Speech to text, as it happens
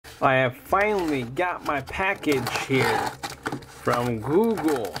I have finally got my package here from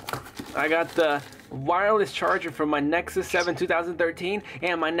Google. I got the wireless charger from my Nexus 7 2013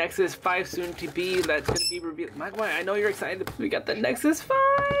 and my Nexus 5 soon to be that's going to be revealed. Mike, I know you're excited. We got the Nexus 5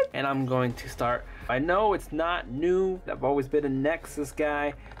 and I'm going to start. I know it's not new. I've always been a Nexus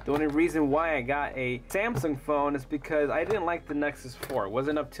guy. The only reason why I got a Samsung phone is because I didn't like the Nexus 4. It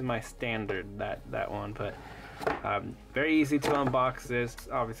wasn't up to my standard, that one, but very easy to unbox this. It's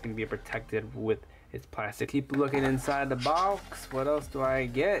obviously going to be protected with its plastic. Keep looking inside the box. What else do I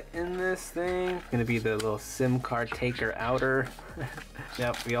get in this thing? It's going to be the little SIM card taker outer.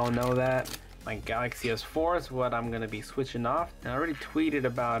 Yep, we all know that. My Galaxy S4 is what I'm going to be switching off. And I already tweeted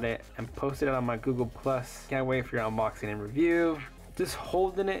about it and posted it on my Google+. Can't wait for your unboxing and review. Just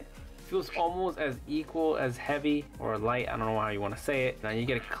holding it feels almost as equal as heavy or light. I don't know how you want to say it. Now you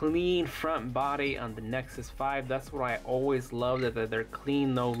get a clean front body on the Nexus 5. That's what I always love, that they're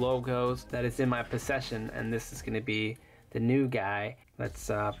clean, no logos. That is in my possession, and this is going to be the new guy. Let's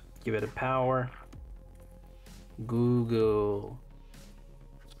give it a power. Google.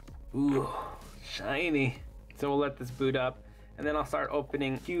 Ooh, shiny. So we'll let this boot up, and then I'll start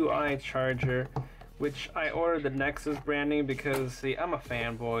opening QI charger, which I ordered the Nexus branding because, see, I'm a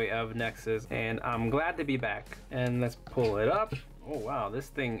fanboy of Nexus and I'm glad to be back. And let's pull it up. Oh wow, this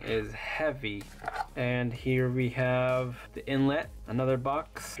thing is heavy. And here we have the inlet, another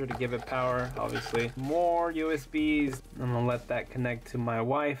box to give it power, obviously. More USBs. I'm gonna let that connect to my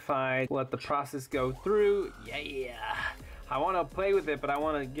Wi-Fi. Let the process go through. Yeah. I wanna play with it, but I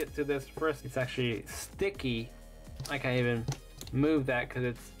wanna get to this first. It's actually sticky. I can't even move that because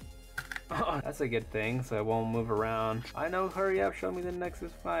it's, oh, that's a good thing, so it won't move around. I know, hurry up, show me the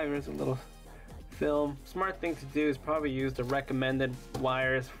Nexus 5. There's a little film. Smart thing to do is probably use the recommended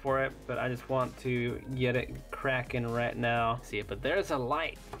wires for it, but I just want to get it cracking right now. See it, but there's a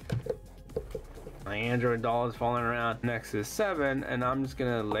light. My Android doll is falling around. Nexus 7, and I'm just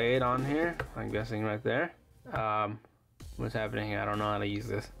gonna lay it on here. I'm guessing right there. What's happening here? I don't know how to use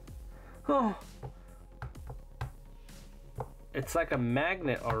this. Oh, it's like a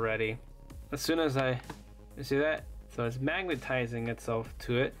magnet already. As soon as you see that? So it's magnetizing itself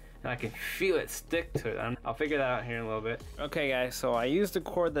to it, and I can feel it stick to it. I'll figure that out here in a little bit. Okay guys, so I used the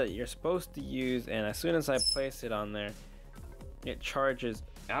cord that you're supposed to use, and as soon as I place it on there, it charges.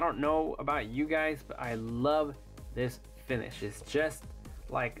 I don't know about you guys, but I love this finish. It's just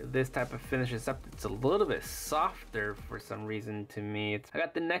like this type of finish, except it's a little bit softer for some reason to me. I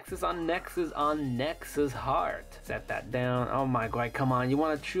got the Nexus on Nexus heart. Set that down. Oh my god, come on. You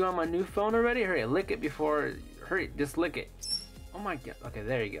want to chew on my new phone already? Hurry, lick it before, hurry, just lick it. Oh my god, okay,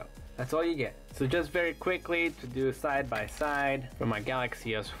 there you go. That's all you get. So just very quickly to do side by side from my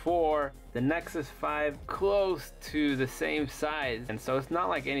Galaxy S4, the Nexus 5 close to the same size. And so it's not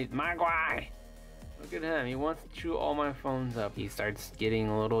like any, my guy. Look at him, he wants to chew all my phones up. He starts getting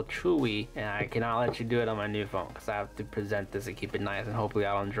a little chewy, and I cannot let you do it on my new phone because I have to present this and keep it nice, and hopefully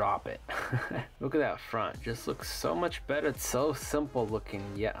I don't drop it. Look at that front, just looks so much better. It's so simple looking,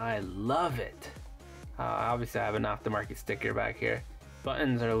 yet I love it. Obviously I have an aftermarket sticker back here.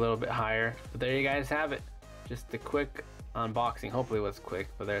 Buttons are a little bit higher, but there you guys have it. Just a quick unboxing. Hopefully it was quick,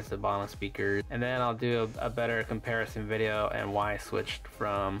 but there's the bottom speakers. And then I'll do a better comparison video and why I switched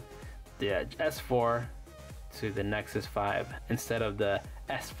from the S4 to the Nexus 5 instead of the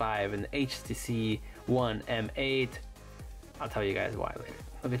S5 and the HTC One M8. I'll tell you guys why later.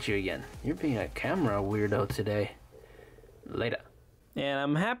 Look at you again. You're being a camera weirdo today. Later. And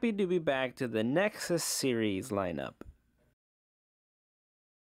I'm happy to be back to the Nexus series lineup.